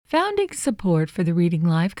Founding support for the Reading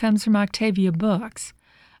Life comes from Octavia Books.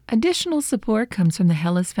 Additional support comes from the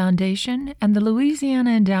Hellas Foundation and the Louisiana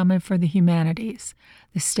Endowment for the Humanities,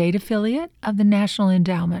 the state affiliate of the National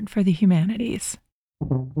Endowment for the Humanities.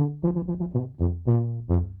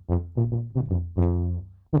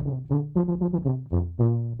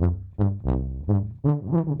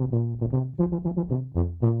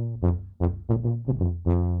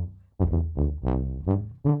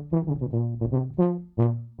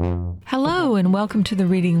 Hello and welcome to The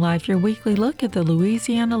Reading Life, your weekly look at the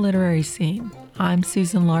Louisiana literary scene. I'm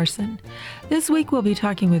Susan Larson. This week we'll be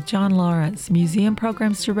talking with John Lawrence, Museum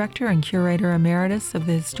Programs Director and Curator Emeritus of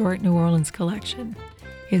the Historic New Orleans Collection.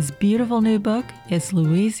 His beautiful new book is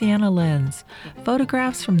Louisiana Lens,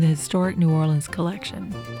 Photographs from the Historic New Orleans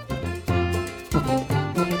Collection.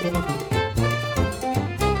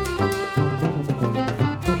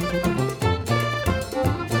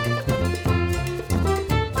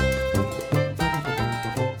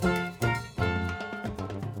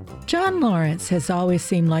 John Lawrence has always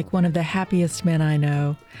seemed like one of the happiest men I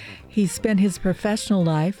know. He spent his professional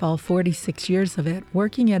life, all 46 years of it,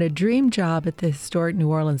 working at a dream job at the Historic New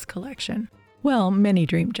Orleans Collection. Well, many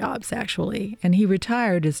dream jobs, actually, and he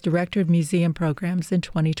retired as Director of Museum Programs in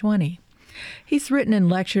 2020. He's written and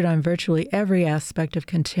lectured on virtually every aspect of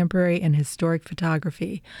contemporary and historic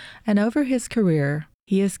photography, and over his career,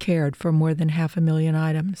 he has cared for more than 500,000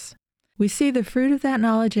 items. We see the fruit of that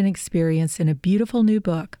knowledge and experience in a beautiful new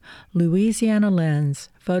book, Louisiana Lens,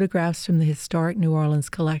 Photographs from the Historic New Orleans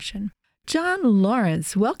Collection. John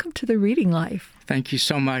Lawrence, welcome to The Reading Life. Thank you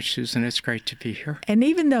so much, Susan. It's great to be here. And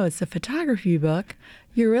even though it's a photography book,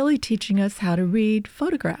 you're really teaching us how to read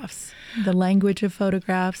photographs, the language of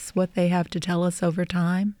photographs, what they have to tell us over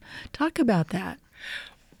time. Talk about that.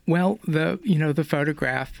 Well, the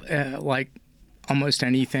photograph, like almost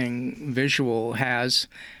anything visual, has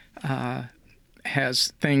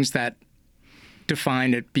things that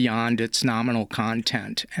define it beyond its nominal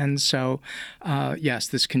content. And so, yes,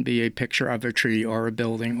 this can be a picture of a tree or a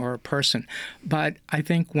building or a person. But I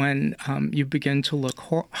think when you begin to look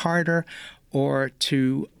harder or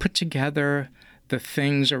to put together the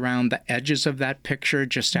things around the edges of that picture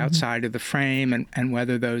just outside of the frame, and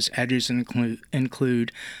whether those edges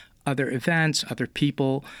include other events, other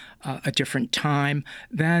people, a different time,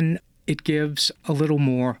 then it gives a little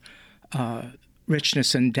more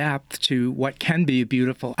richness and depth to what can be a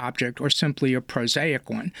beautiful object or simply a prosaic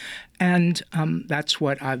one. And that's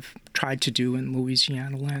what I've tried to do in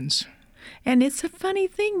Louisiana Lens. And it's a funny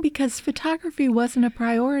thing because photography wasn't a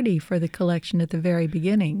priority for the collection at the very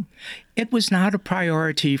beginning. It was not a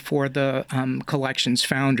priority for the collection's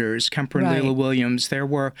founders, Kemper and Leila Williams. There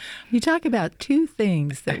were... You talk about two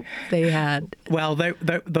things that they had. Well,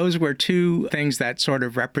 those were two things that sort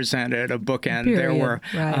of represented a bookend.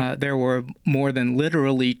 Period. There were more than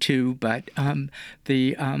literally two, but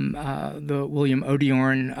the William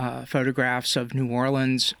Odiorn photographs of New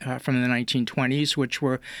Orleans from the 1920s, which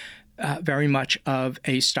were very much of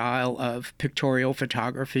a style of pictorial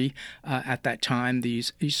photography at that time,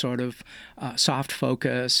 these sort of soft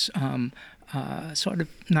focus, sort of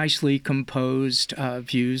nicely composed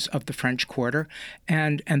views of the French Quarter,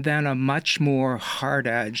 and then a much more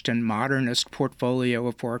hard-edged and modernist portfolio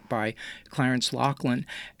of work by Clarence Lachlan.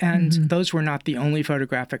 And those were not the only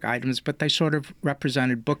photographic items, but they sort of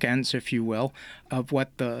represented bookends, if you will, of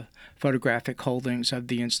what the photographic holdings of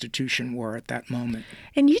the institution were at that moment.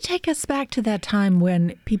 And you take us back to that time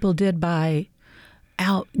when people did buy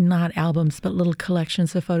not albums, but little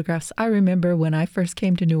collections of photographs. I remember when I first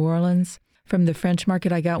came to New Orleans, from the French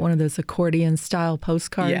market, I got one of those accordion-style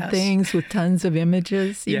postcard things with tons of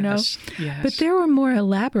images, you know? Yes. But there were more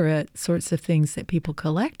elaborate sorts of things that people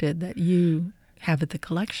collected that you have at the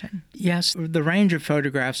collection. Yes, the range of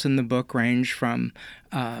photographs in the book range from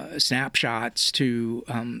snapshots to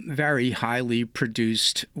very highly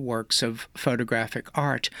produced works of photographic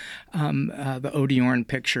art. The Odiorn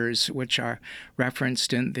pictures, which are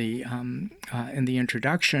referenced in the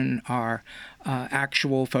introduction, are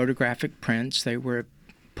actual photographic prints. They were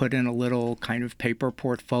put in a little kind of paper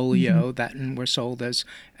portfolio that were sold as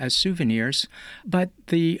souvenirs. But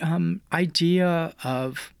the idea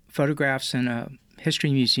of photographs in a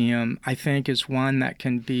history museum, I think, is one that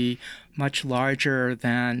can be much larger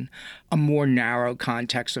than a more narrow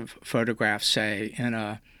context of photographs, say, in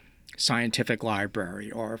a scientific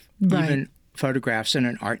library or even photographs in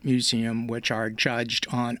an art museum, which are judged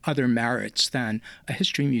on other merits than a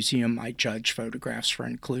history museum might judge photographs for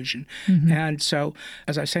inclusion. And so,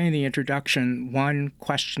 as I say in the introduction, one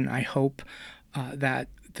question I hope that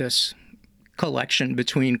this collection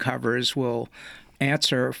between covers will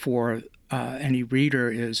answer for any reader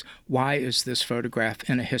is, why is this photograph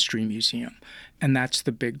in a history museum? And that's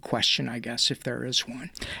the big question, I guess, if there is one.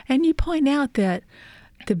 And you point out that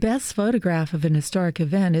the best photograph of an historic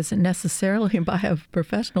event isn't necessarily by a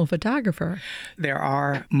professional photographer. There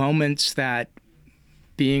are moments that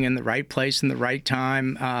being in the right place in the right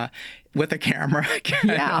time with a camera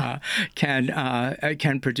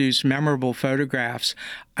can produce memorable photographs.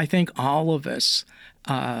 I think all of us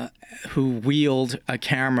who wield a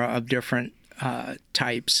camera of different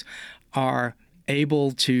types are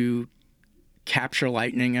able to capture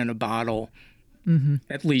lightning in a bottle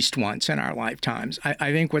at least once in our lifetimes.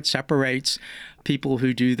 I think what separates people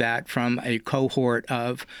who do that from a cohort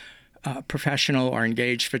of professional or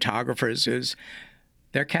engaged photographers is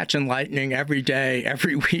they're catching lightning every day,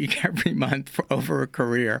 every week, every month for over a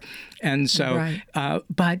career. And so, right.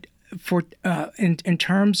 But for in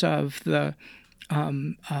terms of the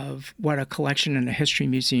of what a collection in a history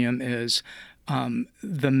museum is,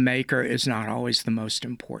 the maker is not always the most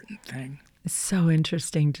important thing. It's so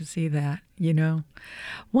interesting to see that, you know.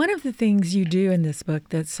 One of the things you do in this book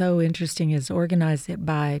that's so interesting is organize it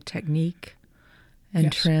by technique and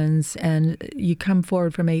Yes. trends, and you come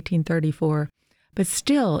forward from 1834. But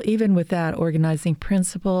still, even with that organizing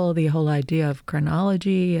principle, the whole idea of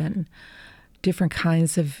chronology and different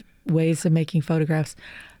kinds of ways of making photographs,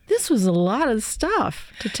 this was a lot of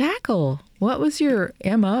stuff to tackle. What was your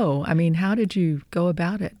MO? I mean, how did you go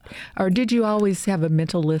about it? Or did you always have a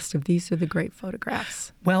mental list of these are the great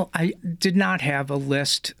photographs? Well, I did not have a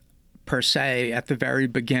list per se at the very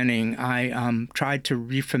beginning. I tried to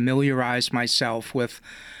refamiliarize myself with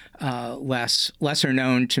lesser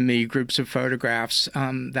known to me groups of photographs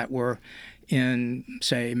that were in,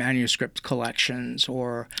 say, manuscript collections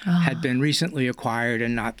or had been recently acquired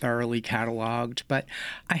and not thoroughly cataloged. But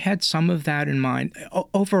I had some of that in mind.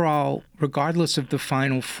 Overall, regardless of the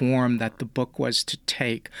final form that the book was to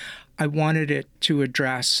take, I wanted it to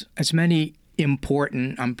address as many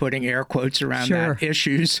important, I'm putting air quotes around Sure. that,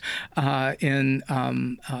 issues in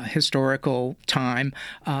historical time.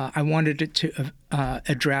 I wanted it to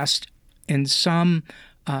address in some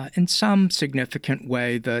significant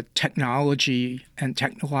way the technology and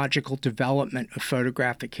technological development of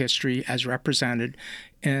photographic history as represented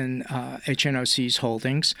in HNOC's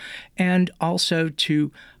holdings, and also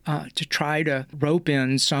to try to rope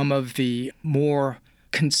in some of the more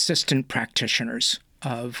consistent practitioners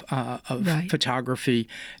of Right. photography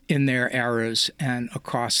in their eras and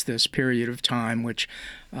across this period of time, which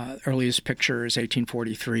earliest picture is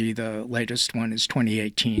 1843, the latest one is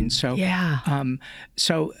 2018. So, Yeah.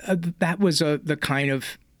 that was the kind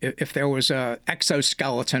of, if there was a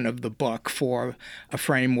exoskeleton of the book for a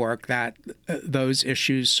framework, that those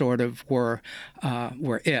issues sort of were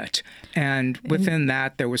it. And within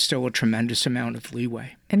that, there was still a tremendous amount of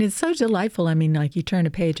leeway. And it's so delightful. I mean, like you turn a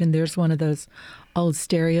page and there's one of those old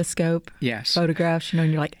stereoscope Yes. photographs, you know,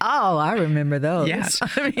 and you're like, oh, I remember those. Yes.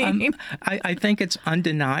 I mean, I think it's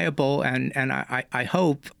undeniable and I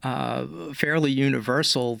hope fairly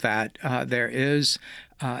universal that there is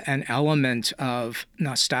an element of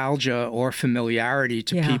nostalgia or familiarity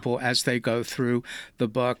to Yeah. people as they go through the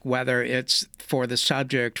book, whether it's for the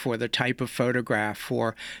subject, for the type of photograph,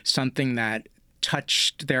 for something that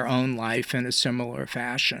touched their own life in a similar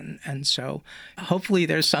fashion. And so hopefully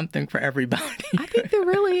there's something for everybody. I think there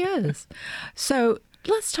really is. So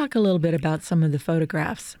let's talk a little bit about some of the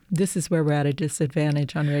photographs. This is where we're at a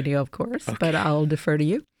disadvantage on radio, of course, but I'll defer to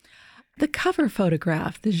you. The cover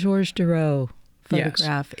photograph, the Georges Drouot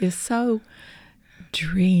photograph, is so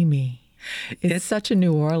dreamy. It's such a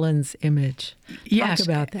New Orleans image. Yes. Talk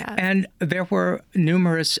about that. And there were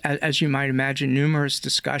numerous, as you might imagine, numerous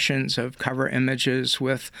discussions of cover images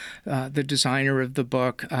with the designer of the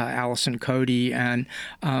book, Allison Cody, and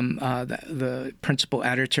the principal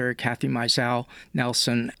editor, Kathy Mizell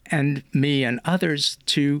Nelson, and me and others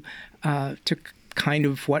to kind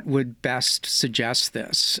of what would best suggest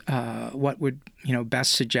this, what would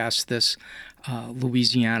best suggest this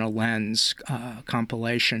Louisiana Lens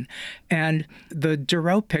compilation. And the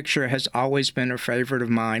Drouot picture has always been a favorite of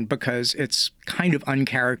mine because it's kind of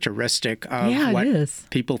uncharacteristic of what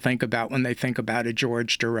people think about when they think about a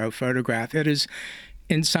Georges Drouot photograph. It is,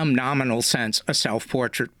 in some nominal sense, a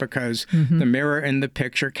self-portrait because the mirror in the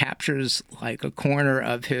picture captures like a corner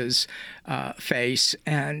of his face,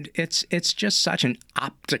 and it's just such an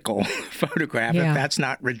optical photograph, if that's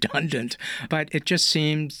not redundant. But it just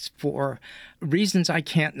seems, for reasons I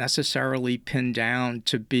can't necessarily pin down,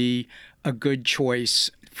 to be a good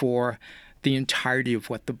choice for the entirety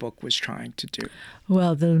of what the book was trying to do.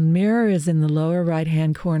 Well, the mirror is in the lower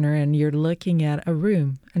right-hand corner, and you're looking at a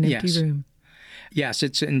room, an empty room. Yes,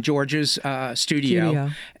 it's in George's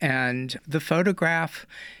studio. And the photograph,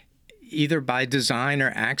 either by design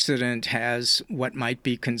or accident, has what might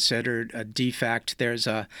be considered a defect. There's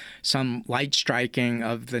some light striking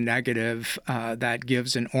of the negative that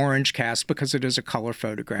gives an orange cast because it is a color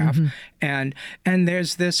photograph. And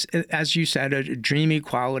there's this, as you said, a dreamy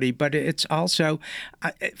quality, but it's also,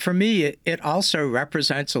 for me, it also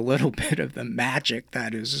represents a little bit of the magic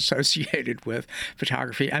that is associated with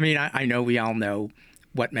photography. I mean, I know we all know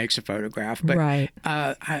what makes a photograph. But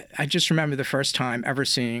I just remember the first time ever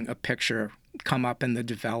seeing a picture come up in the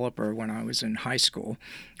developer when I was in high school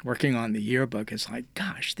working on the yearbook. It's like,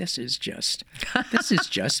 gosh, this is just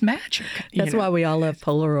magic. That's why we all love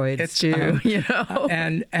Polaroids too,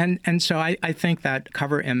 And so I think that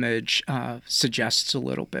cover image suggests a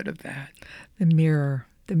little bit of that. The mirror.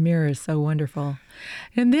 The mirror is so wonderful.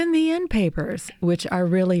 And then the end papers, which are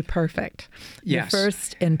really perfect. Yes. The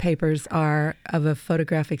first end papers are of a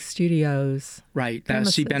photographic studio's Right.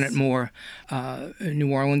 premises. C. Bennett Moore,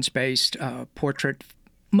 New Orleans-based portrait,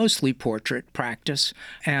 mostly portrait practice.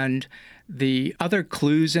 And the other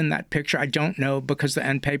clues in that picture, I don't know, because the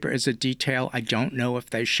end paper is a detail. I don't know if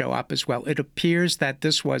they show up as well. It appears that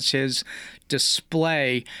this was his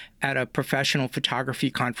display at a professional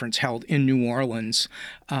photography conference held in New Orleans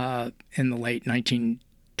in the late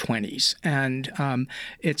 1920s. And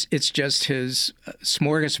it's just his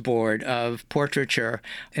smorgasbord of portraiture,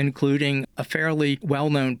 including a fairly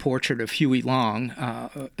well-known portrait of Huey Long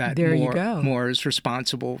that Moore is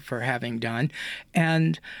responsible for having done.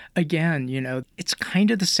 And again, it's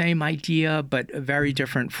kind of the same idea, but very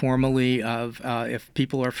different formally of if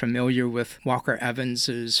people are familiar with Walker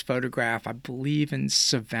Evans's photograph, I believe in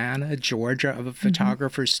Savannah, Georgia, of a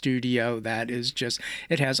photographer's studio that is just,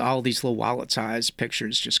 it has all these little wallet-sized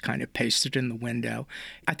pictures just kind of pasted in the window.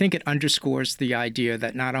 I think it underscores the idea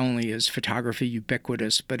that not only is photography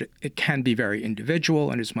ubiquitous, but it can be very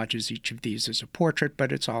individual, and as much as each of these is a portrait,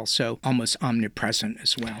 but it's also almost omnipresent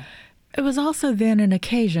as well. It was also then an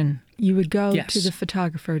occasion. You would go to the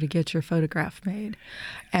photographer to get your photograph made.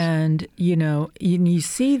 And, you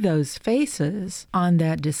see those faces on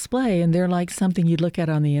that display, and they're like something you'd look at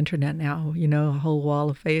on the internet now, a whole wall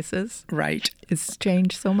of faces. Right. It's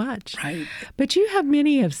changed so much. Right. But you have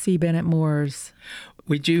many of C. Bennett Moore's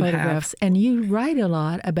photographs, and you write a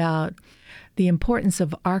lot about the importance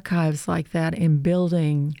of archives like that in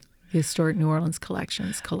building the Historic New Orleans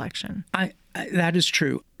collection. That is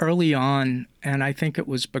true. Early on, and I think it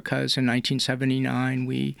was because in 1979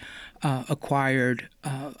 we acquired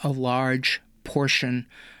a large portion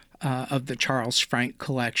of the Charles Frank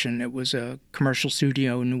collection. It was a commercial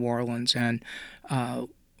studio in New Orleans, and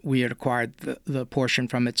we had acquired the portion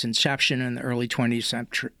from its inception in the early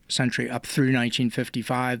 20th century up through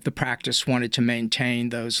 1955. The practice wanted to maintain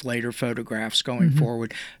those later photographs going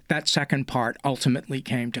forward. That second part ultimately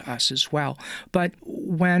came to us as well. But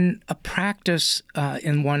when a practice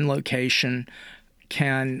in one location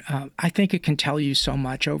I think it can tell you so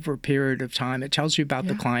much over a period of time. It tells you about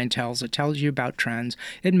the clienteles. It tells you about trends.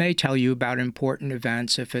 It may tell you about important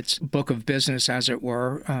events if its book of business, as it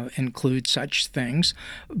were, includes such things.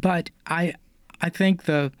 But I think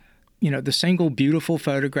the single beautiful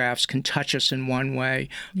photographs can touch us in one way,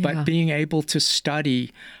 but being able to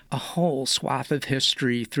study a whole swath of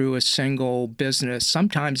history through a single business,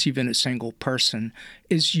 sometimes even a single person,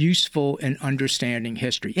 is useful in understanding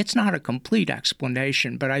history. It's not a complete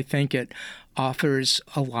explanation, but I think it offers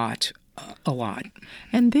a lot.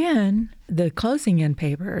 And then the closing end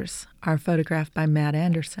papers are photographed by Matt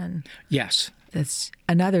Anderson. Yes. That's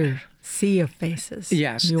another sea of faces.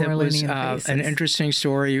 Yes, New it was faces. An interesting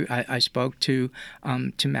story. I spoke to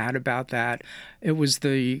Matt about that. It was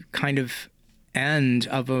the kind of end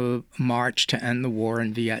of a march to end the war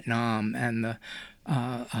in Vietnam, and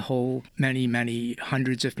a whole many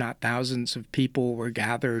hundreds, if not thousands, of people were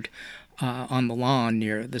gathered on the lawn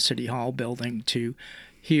near the City Hall building to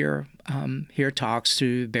hear talks,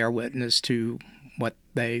 to bear witness to what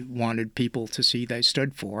they wanted people to see they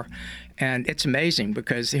stood for. And it's amazing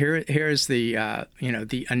because here's the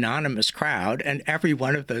the anonymous crowd, and every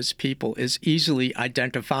one of those people is easily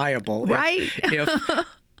identifiable. Right.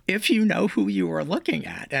 If you know who you were looking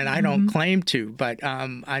at. And I don't claim to, but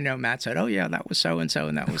I know Matt said, oh, yeah, that was so-and-so,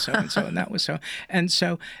 and that was so-and-so, and that was so. And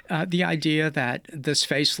so the idea that this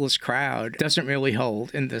faceless crowd doesn't really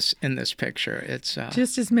hold in this picture. It's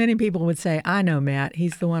just as many people would say, I know Matt,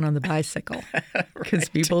 he's the one on the bicycle. Because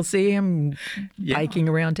people see him biking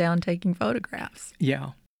around town taking photographs. Yeah.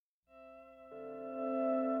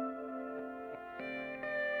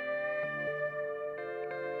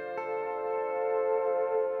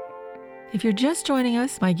 If you're just joining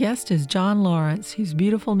us, my guest is John Lawrence, whose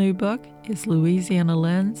beautiful new book is Louisiana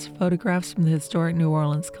Lens, Photographs from the Historic New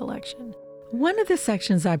Orleans Collection. One of the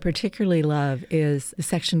sections I particularly love is the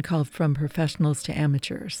section called From Professionals to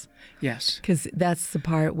Amateurs. Yes. Because that's the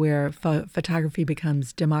part where photography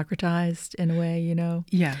becomes democratized in a way, you know?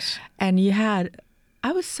 Yes. And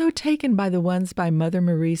I was so taken by the ones by Mother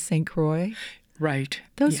Marie St. Croix. Right.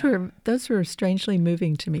 Those were strangely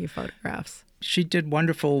moving to me photographs. She did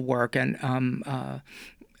wonderful work, and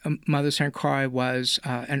Mother St. Croix was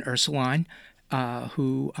an Ursuline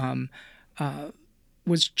who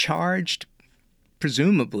was charged,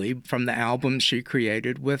 presumably from the albums she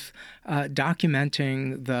created, with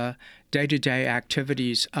documenting the day-to-day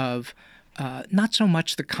activities of not so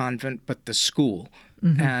much the convent, but the school.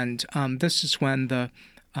 Mm-hmm. And this is when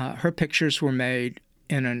her pictures were made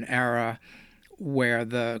in an era where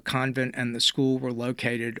the convent and the school were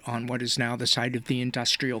located on what is now the site of the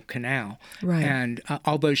Industrial Canal. Right. And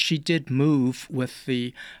although she did move with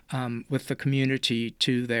the community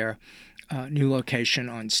to their new location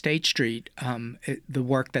on State Street, the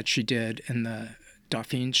work that she did in the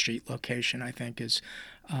Dauphine Street location, I think, is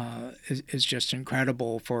just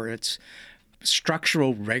incredible for its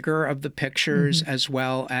structural rigor of the pictures, mm-hmm. as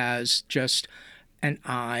well as just an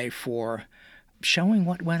eye for showing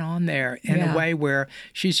what went on there in a way where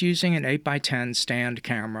she's using an 8x10 stand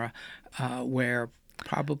camera where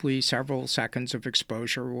probably several seconds of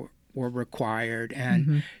exposure were required. And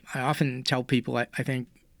mm-hmm. I often tell people I think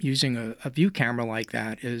using a view camera like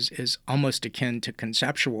that is almost akin to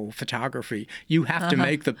conceptual photography. You have to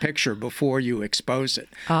make the picture before you expose it.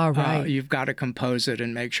 All right. You've got to compose it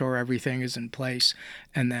and make sure everything is in place.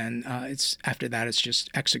 And then after that, it's just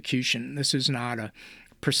execution. This is not a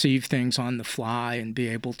perceive things on the fly and be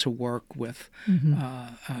able to work with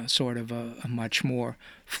mm-hmm. Sort of a much more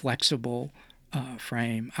flexible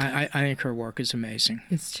frame. I think her work is amazing.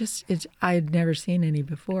 I had never seen any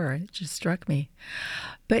before. It just struck me.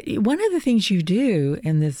 But one of the things you do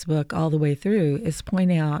in this book all the way through is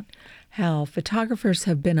point out how photographers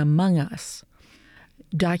have been among us,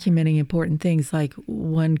 documenting important things, like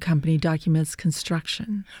one company documents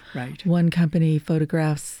construction. Right. One company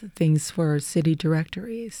photographs things for city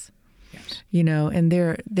directories. Yes. You know, and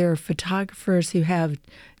there are photographers who have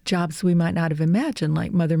jobs we might not have imagined,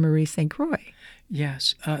 like Mother Marie St. Croix.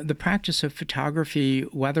 Yes. The practice of photography,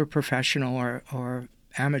 whether professional or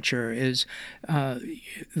amateur, is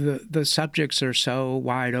the subjects are so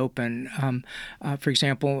wide open. For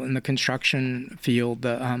example, in the construction field,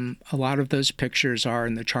 a lot of those pictures are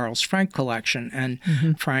in the Charles Frank collection, and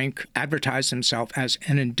mm-hmm. Frank advertised himself as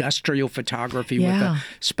an industrial photography with a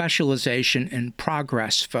specialization in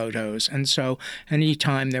progress photos. And so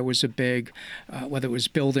anytime there was a big, whether it was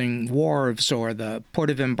building wharves or the port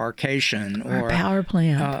of embarkation or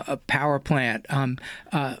a power plant,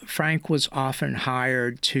 Frank was often hired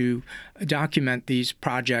to document these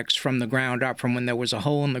projects from the ground up, from when there was a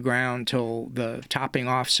hole in the ground till the topping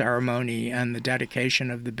off ceremony and the dedication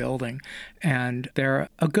of the building. And they're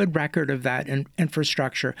a good record of that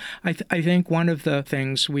infrastructure. I think one of the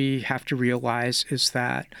things we have to realize is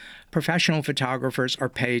that professional photographers are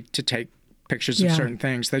paid to take pictures of certain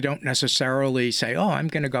things. They don't necessarily say, I'm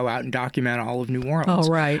going to go out and document all of New Orleans.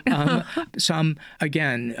 Oh, right. Some,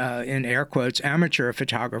 again, in air quotes, amateur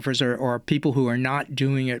photographers or people who are not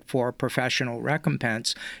doing it for professional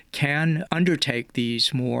recompense can undertake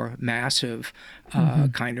these more massive mm-hmm.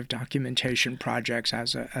 kind of documentation projects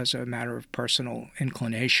as a matter of personal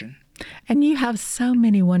inclination. And you have so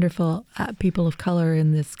many wonderful people of color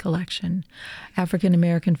in this collection.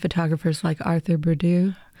 African-American photographers like Arthur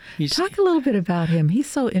Berdue. Talk a little bit about him. He's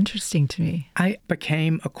so interesting to me. I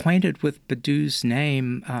became acquainted with Berdue's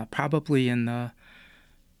name probably in the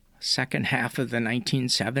second half of the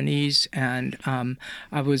 1970s, and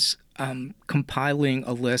I was compiling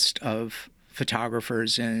a list of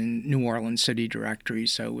photographers in New Orleans city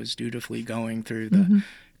directories, so was dutifully going through the mm-hmm.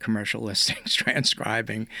 commercial listings,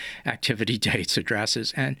 transcribing activity dates,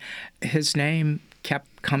 addresses, and his name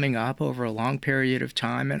kept coming up over a long period of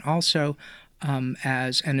time, and also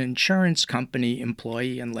as an insurance company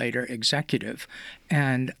employee and later executive.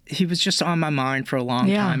 And he was just on my mind for a long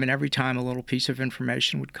time, and every time a little piece of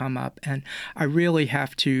information would come up. And I really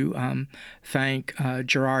have to thank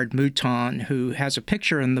Gerard Mouton, who has a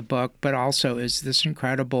picture in the book, but also is this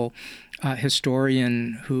incredible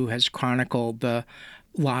historian who has chronicled the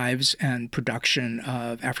lives and production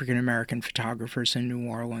of African-American photographers in New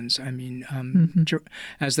Orleans. I mean, mm-hmm.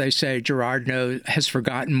 As they say, Gerard has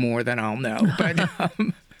forgotten more than I'll know.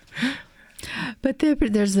 But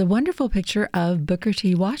there's a wonderful picture of Booker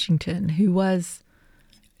T. Washington, who was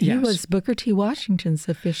He Yes. was Booker T. Washington's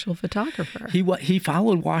official photographer. He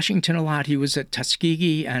followed Washington a lot. He was at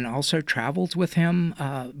Tuskegee and also traveled with him.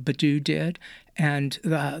 Badu did. And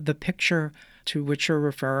the picture to which you're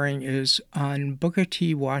referring is on Booker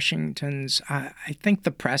T. Washington's, I think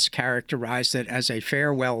the press characterized it as a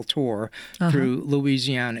farewell tour through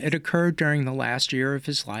Louisiana. It occurred during the last year of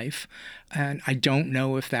his life, and I don't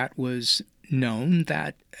know if that was known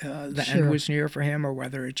that the end was near for him or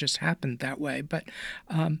whether it just happened that way. But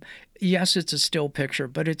yes, it's a still picture,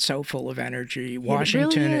 but it's so full of energy.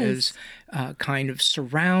 Washington really is kind of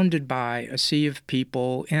surrounded by a sea of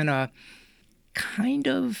people in a kind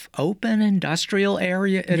of open industrial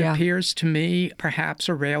area, it appears to me. Perhaps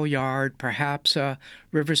a rail yard, perhaps a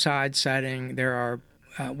riverside setting. There are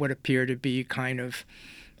what appear to be kind of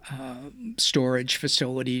storage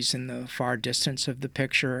facilities in the far distance of the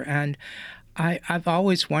picture. And I've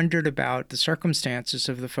always wondered about the circumstances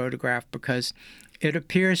of the photograph because it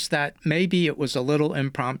appears that maybe it was a little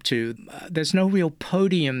impromptu. There's no real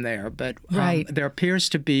podium there, but there appears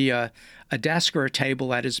to be a desk or a table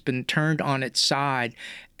that has been turned on its side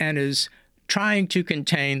and is trying to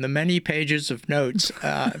contain the many pages of notes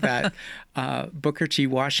that Booker T.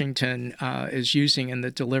 Washington is using in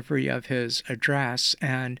the delivery of his address.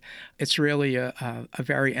 And it's really a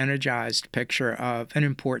very energized picture of an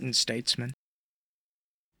important statesman.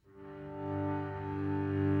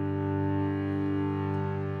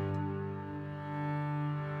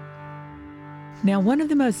 Now, one of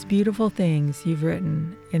the most beautiful things you've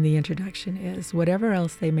written in the introduction is, whatever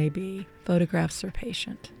else they may be, photographs are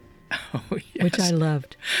patient. Oh, yes. Which I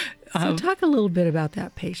loved. So talk a little bit about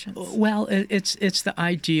that patience. Well, it's the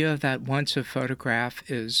idea that once a photograph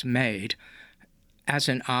is made as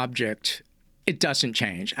an object, it doesn't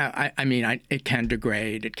change. I mean, it can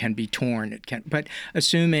degrade, it can be torn, but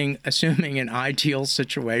assuming an ideal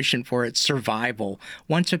situation for its survival,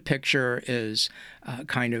 once a picture is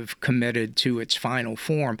kind of committed to its final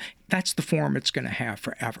form, that's the form it's going to have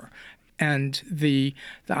forever. And the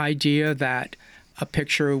idea that a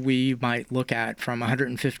picture we might look at from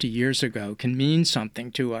 150 years ago can mean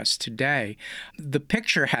something to us today. The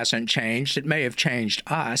picture hasn't changed. It may have changed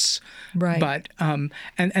us, right? But and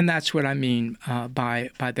that's what I mean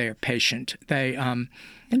by they're patient. They and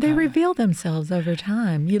they reveal themselves over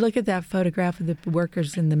time. You look at that photograph of the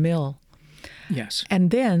workers in the mill. Yes.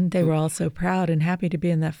 And then they were all so proud and happy to be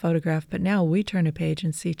in that photograph. But now we turn a page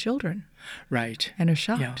and see children. Right. And are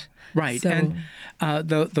shocked. Yeah. Right. So, and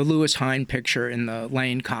the Lewis Hine picture in the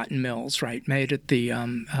Lane cotton mills, right, made at the,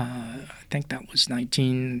 I think that was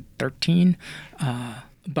 1913.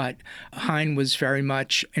 But Hine was very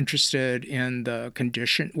much interested in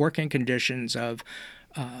the working conditions of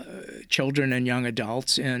children and young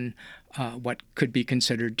adults in what could be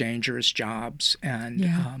considered dangerous jobs.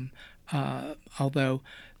 And although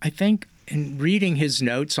I think in reading his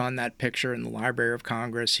notes on that picture in the Library of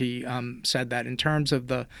Congress, he said that in terms of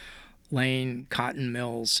the Lane cotton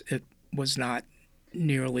mills, it was not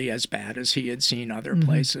nearly as bad as he had seen other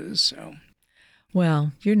places. So,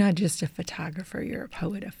 well, you're not just a photographer; you're a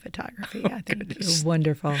poet of photography. I think goodness. You're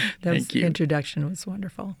wonderful. Thank you. The introduction was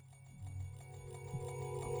wonderful.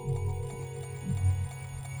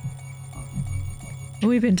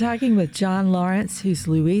 We've been talking with John Lawrence, whose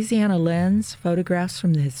Louisiana Lens, Photographs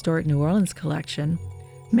from the Historic New Orleans Collection,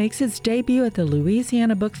 makes its debut at the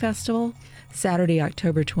Louisiana Book Festival Saturday,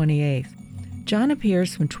 October 28th. John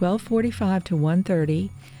appears from 12:45 to 1:30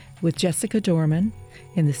 with Jessica Dorman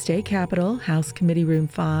in the State Capitol, House Committee Room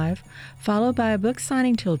 5, followed by a book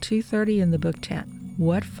signing till 2:30 in the book tent.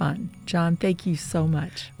 What fun. John, thank you so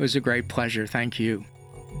much. It was a great pleasure. Thank you.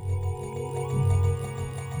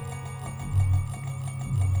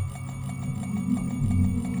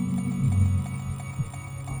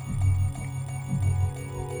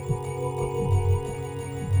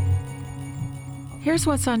 Here's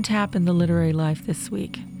what's on tap in the literary life this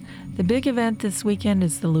week. The big event this weekend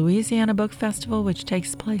is the Louisiana Book Festival, which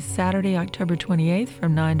takes place Saturday, October 28th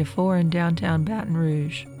from 9 to 4 in downtown Baton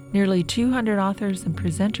Rouge. Nearly 200 authors and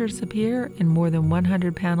presenters appear in more than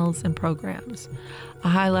 100 panels and programs. A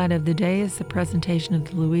highlight of the day is the presentation of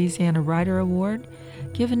the Louisiana Writer Award,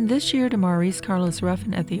 given this year to Maurice Carlos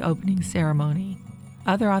Ruffin at the opening ceremony.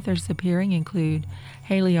 Other authors appearing include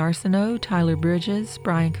Haley Arsenault, Tyler Bridges,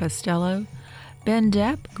 Brian Costello, Ben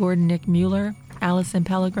Depp, Gordon Nick Mueller, Allison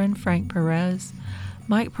Pellegrin, Frank Perez,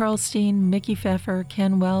 Mike Pearlstein, Mickey Pfeffer,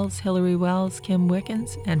 Ken Wells, Hillary Wells, Kim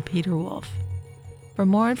Wickens, and Peter Wolf. For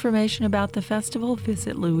more information about the festival,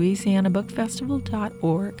 visit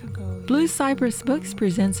louisianabookfestival.org. Blue Cypress Books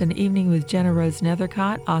presents an evening with Jenna Rose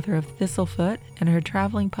Nethercott, author of Thistlefoot, and her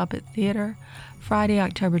Traveling Puppet Theater, Friday,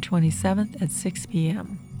 October 27th at 6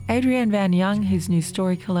 p.m. Adrienne Van Young, whose new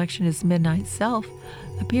story collection is Midnight Self,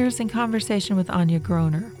 appears in conversation with Anya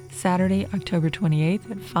Groner, Saturday, October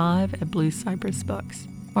 28th at 5 at Blue Cypress Books.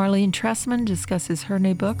 Marlene Tressman discusses her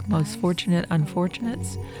new book, Most Fortunate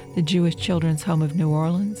Unfortunates, The Jewish Children's Home of New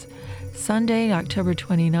Orleans, Sunday, October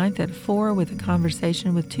 29th at 4 with a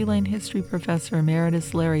conversation with Tulane history professor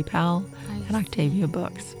emeritus Larry Powell at Octavia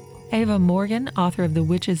Books. Ava Morgan, author of The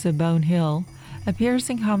Witches of Bone Hill, appears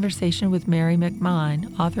in conversation with Mary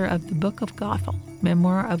McMine, author of The Book of Gothel,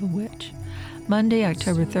 Memoir of a Witch, Monday,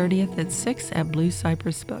 October 30th at 6 at Blue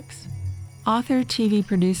Cypress Books. Author, TV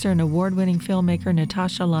producer, and award-winning filmmaker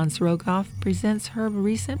Natasha Lanz-Rogoff presents her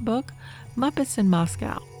recent book, Muppets in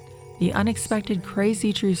Moscow, the unexpected,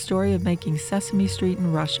 crazy true story of making Sesame Street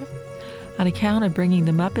in Russia, an account of bringing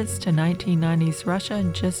the Muppets to 1990s Russia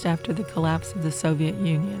just after the collapse of the Soviet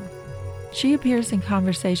Union. She appears in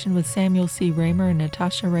conversation with Samuel C. Raymer and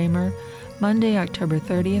Natasha Raymer, Monday, October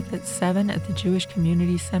 30th at 7 at the Jewish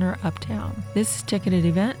Community Center, Uptown. This ticketed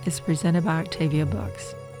event is presented by Octavia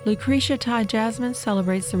Books. Lucretia Ty Jasmine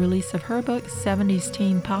celebrates the release of her book, 70s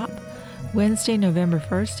Teen Pop, Wednesday, November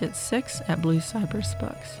 1st at 6 at Blue Cypress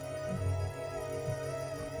Books.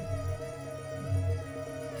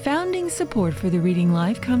 Founding support for the Reading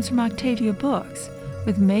Life comes from Octavia Books,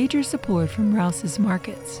 with major support from Rouse's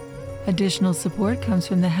Markets. Additional support comes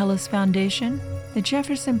from the Hellis Foundation, the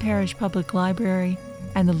Jefferson Parish Public Library,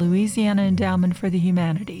 and the Louisiana Endowment for the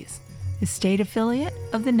Humanities, the state affiliate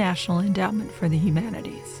of the National Endowment for the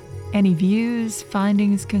Humanities. Any views,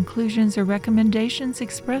 findings, conclusions, or recommendations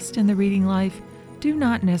expressed in the Reading Life do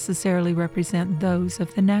not necessarily represent those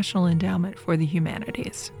of the National Endowment for the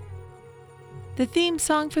Humanities. The theme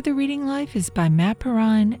song for the Reading Life is by Matt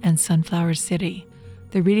Perrine and Sunflower City.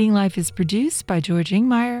 The Reading Life is produced by George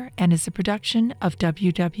Ingmeyer and is a production of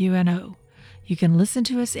WWNO. You can listen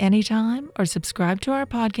to us anytime or subscribe to our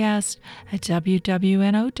podcast at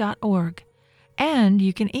wwno.org. And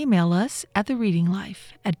you can email us at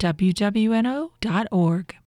thereadinglife@wwno.org.